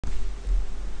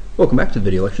Welcome back to the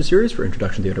video lecture series for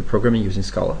Introduction to the Art of Programming using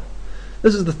Scala.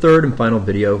 This is the third and final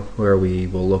video where we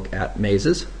will look at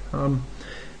mazes. In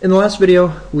the last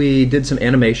video, we did some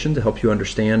animation to help you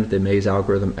understand the maze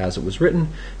algorithm as it was written,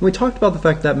 and we talked about the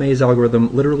fact that maze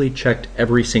algorithm literally checked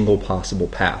every single possible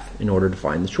path in order to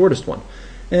find the shortest one,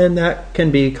 and that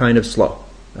can be kind of slow.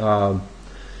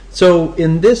 So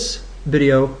in this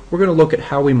video, we're going to look at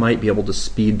how we might be able to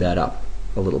speed that up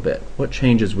a little bit, what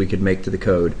changes we could make to the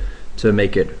code to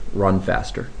make it run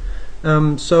faster.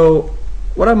 So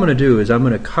what I'm going to do is I'm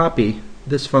going to copy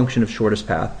this function of shortest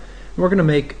path, and we're going to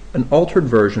make an altered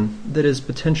version that is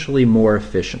potentially more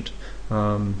efficient.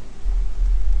 So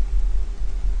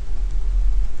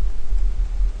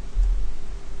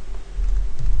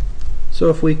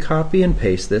if we copy and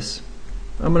paste this,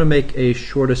 I'm going to make a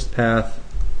shortest path,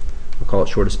 we'll call it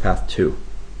shortest path 2.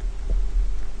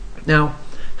 Now,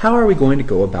 how are we going to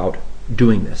go about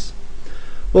doing this?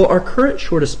 Well, our current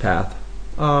shortest path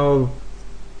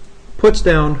puts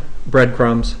down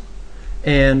breadcrumbs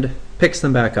and picks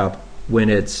them back up when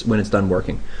it's done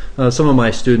working. Some of my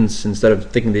students, instead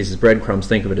of thinking of these as breadcrumbs,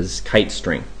 think of it as kite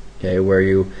string. Okay,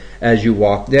 where as you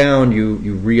walk down, you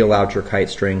reel out your kite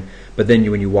string, but then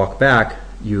when you walk back,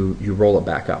 you roll it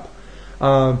back up.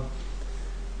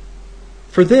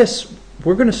 For this,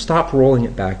 we're going to stop rolling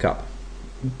it back up.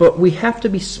 But we have to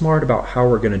be smart about how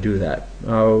we're going to do that.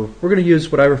 We're going to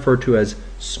use what I refer to as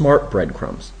smart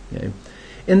breadcrumbs. Okay?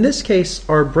 In this case,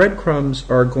 our breadcrumbs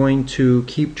are going to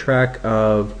keep track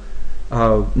of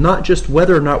not just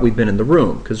whether or not we've been in the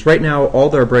room, because right now all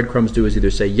that our breadcrumbs do is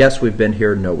either say, yes, we've been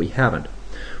here, no, we haven't.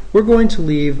 We're going to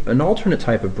leave an alternate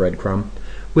type of breadcrumb,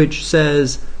 which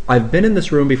says, I've been in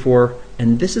this room before,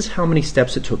 and this is how many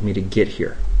steps it took me to get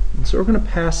here. And so we're going to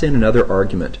pass in another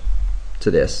argument to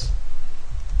this.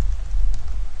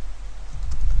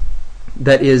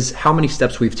 That is how many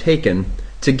steps we've taken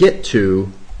to get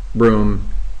to the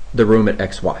room at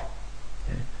XY.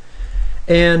 Okay.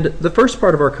 And the first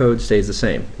part of our code stays the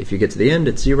same. If you get to the end,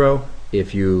 it's 0.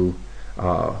 If you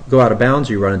go out of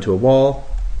bounds or you run into a wall,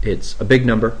 it's a big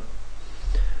number.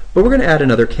 But we're going to add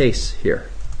another case here.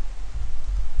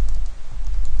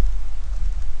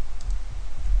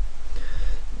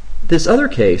 This other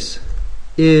case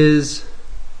is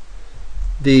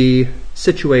the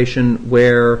situation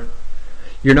where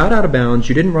you're not out of bounds,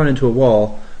 you didn't run into a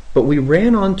wall, but we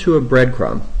ran onto a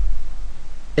breadcrumb.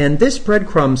 And this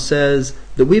breadcrumb says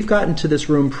that we've gotten to this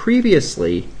room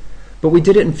previously, but we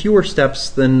did it in fewer steps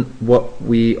than what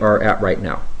we are at right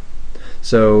now.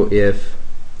 So if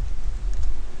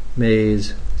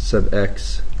maze sub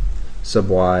x sub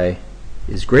y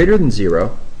is greater than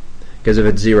 0, because if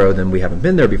it's 0 then we haven't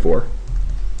been there before,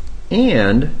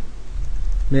 and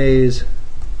maze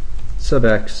sub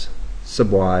x sub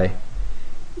y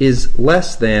is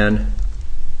less than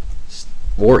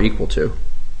or equal to.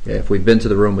 Okay, if we've been to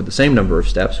the room with the same number of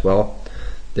steps, well,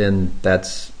 then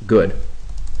that's good.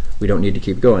 We don't need to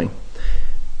keep going.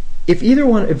 If either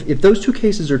one, if those two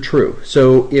cases are true,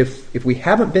 so if we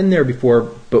haven't been there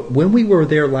before, but when we were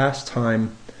there last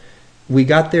time, we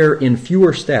got there in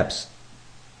fewer steps,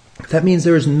 that means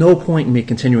there is no point in me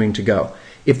continuing to go.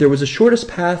 If there was a shortest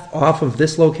path off of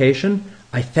this location,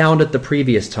 I found it the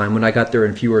previous time when I got there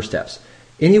in fewer steps.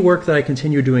 Any work that I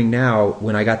continue doing now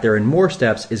when I got there in more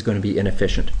steps is going to be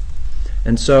inefficient.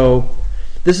 And so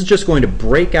this is just going to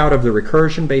break out of the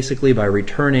recursion basically by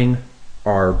returning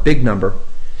our big number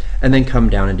and then come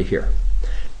down into here.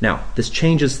 Now, this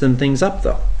changes some things up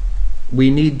though.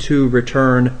 We need to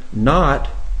return not,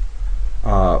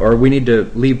 or we need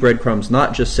to leave breadcrumbs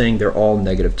not just saying they're all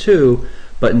 -2,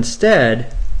 but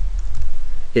instead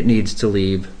it needs to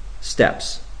leave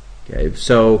steps. Okay,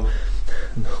 so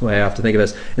the way I have to think of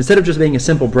this, instead of just being a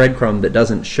simple breadcrumb that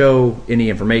doesn't show any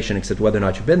information except whether or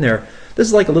not you've been there, this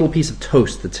is like a little piece of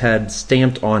toast that's had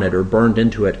stamped on it or burned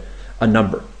into it a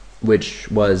number, which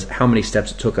was how many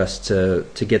steps it took us to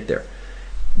get there.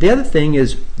 The other thing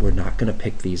is we're not going to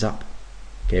pick these up.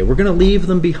 Okay, we're going to leave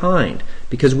them behind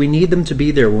because we need them to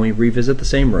be there when we revisit the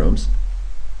same rooms.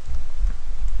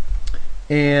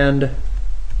 And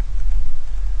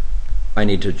I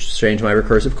need to change my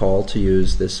recursive call to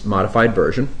use this modified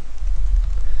version.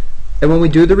 And when we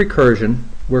do the recursion,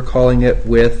 we're calling it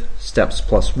with steps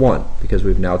plus 1 because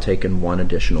we've now taken one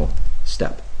additional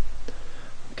step.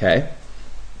 Okay?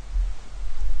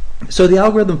 So the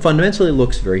algorithm fundamentally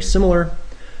looks very similar,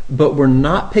 but we're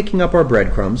not picking up our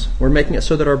breadcrumbs. We're making it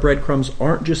so that our breadcrumbs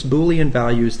aren't just Boolean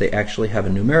values, they actually have a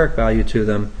numeric value to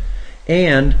them.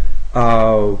 And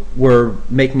we're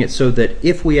making it so that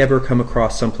if we ever come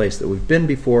across someplace that we've been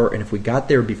before, and if we got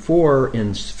there before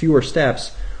in fewer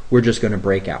steps, we're just going to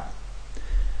break out.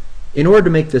 In order to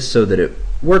make this so that it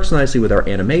works nicely with our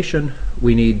animation,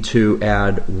 we need to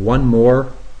add one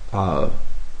more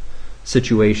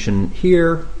situation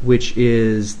here, which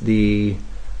is the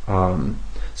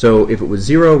so if it was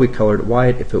 0, we colored it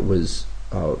white. If it was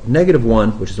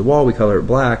 -1, which is a wall, we color it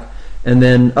black. And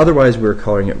then otherwise we were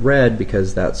coloring it red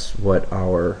because that's what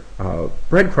our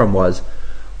breadcrumb was.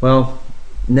 Well,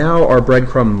 now our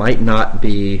breadcrumb might not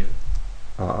be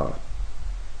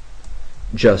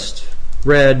just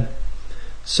red.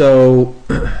 So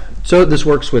this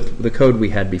works with the code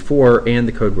we had before and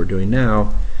the code we're doing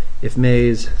now. If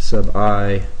maze sub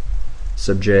I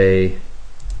sub j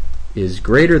is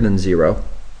greater than 0,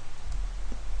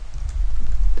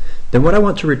 then what I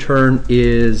want to return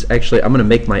is, actually, I'm going to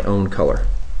make my own color.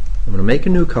 I'm going to make a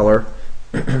new color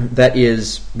that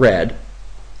is red,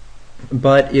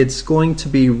 but it's going to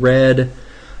be red,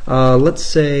 let's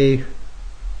say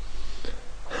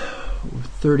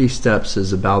 30 steps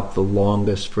is about the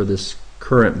longest for this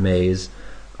current maze.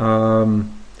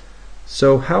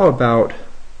 So how about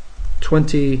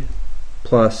 20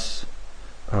 plus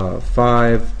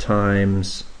 5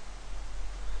 times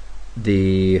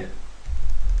the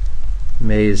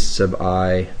maze sub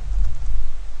I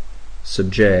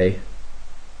sub j,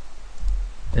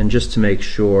 and just to make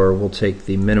sure we'll take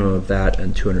the minimum of that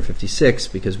and 256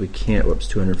 because we can't,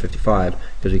 255,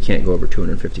 because we can't go over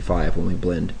 255 when we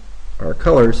blend our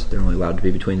colors. They're only allowed to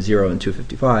be between 0 and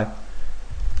 255.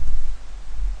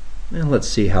 And let's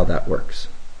see how that works.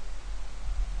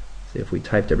 See if we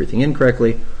typed everything in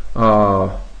correctly.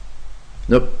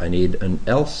 Nope, I need an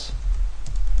else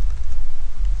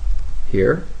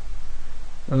here.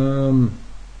 And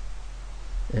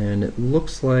it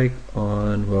looks like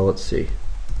on, well, let's see.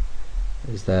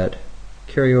 Is that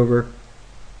carryover?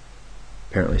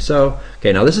 Apparently so.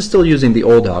 Okay, now this is still using the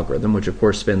old algorithm, which of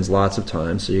course spends lots of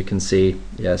time. So you can see,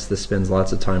 yes, this spends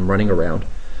lots of time running around.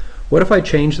 What if I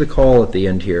change the call at the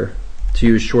end here to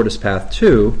use shortest path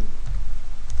 2?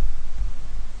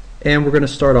 And we're going to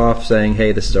start off saying,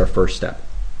 hey, this is our first step.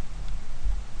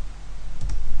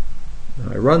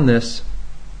 Now I run this,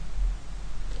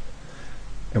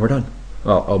 and we're done.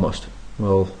 Oh, almost.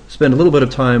 We'll spend a little bit of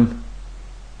time.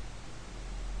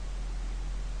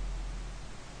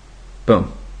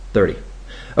 Boom, 30.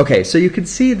 Okay, so you can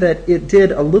see that it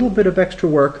did a little bit of extra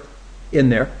work in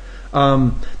there.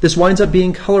 This winds up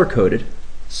being color-coded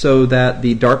so that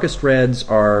the darkest reds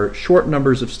are short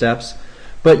numbers of steps,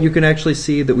 but you can actually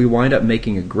see that we wind up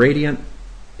making a gradient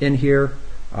in here.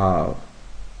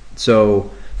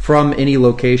 So from any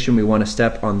location, we want to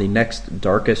step on the next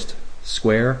darkest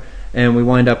square, and we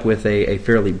wind up with a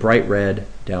fairly bright red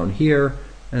down here,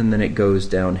 and then it goes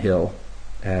downhill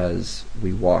as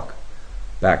we walk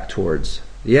back towards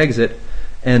the exit,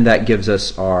 and that gives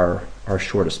us our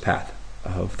shortest path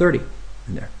of 30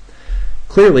 in there.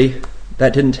 Clearly,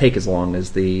 that didn't take as long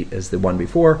as the one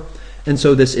before, and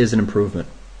so this is an improvement.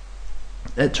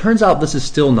 It turns out this is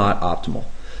still not optimal.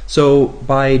 So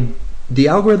by the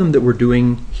algorithm that we're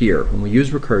doing here, when we use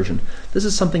recursion, this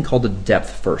is something called a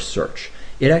depth-first search.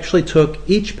 It actually took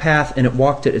each path and it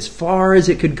walked it as far as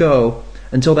it could go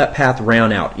until that path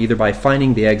ran out, either by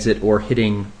finding the exit or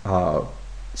hitting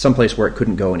someplace where it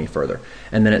couldn't go any further.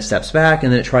 And then it steps back,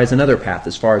 and then it tries another path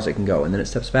as far as it can go, and then it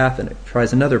steps back and it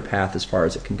tries another path as far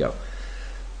as it can go.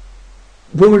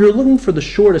 When we're looking for the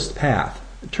shortest path,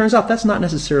 it turns out that's not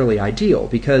necessarily ideal,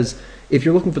 because if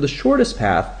you're looking for the shortest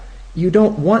path, you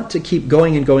don't want to keep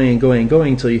going and going and going and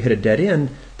going until you hit a dead end.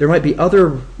 There might be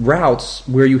other routes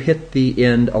where you hit the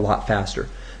end a lot faster.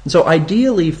 And so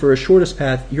ideally for a shortest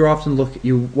path, you're often what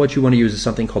you want to use is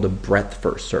something called a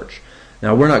breadth-first search.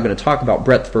 Now we're not going to talk about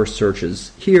breadth-first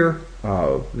searches here.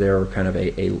 They're kind of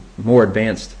a more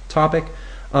advanced topic.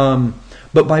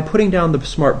 But by putting down the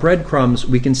smart breadcrumbs,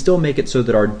 we can still make it so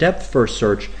that our depth-first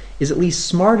search is at least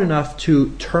smart enough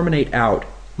to terminate out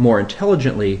more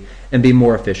intelligently and be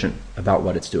more efficient about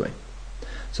what it's doing.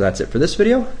 So that's it for this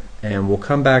video, and we'll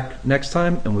come back next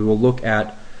time and we will look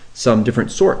at some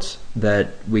different sorts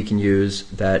that we can use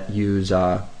that use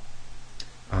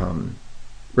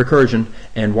recursion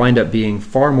and wind up being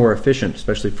far more efficient,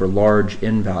 especially for large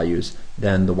n values,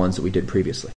 than the ones that we did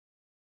previously.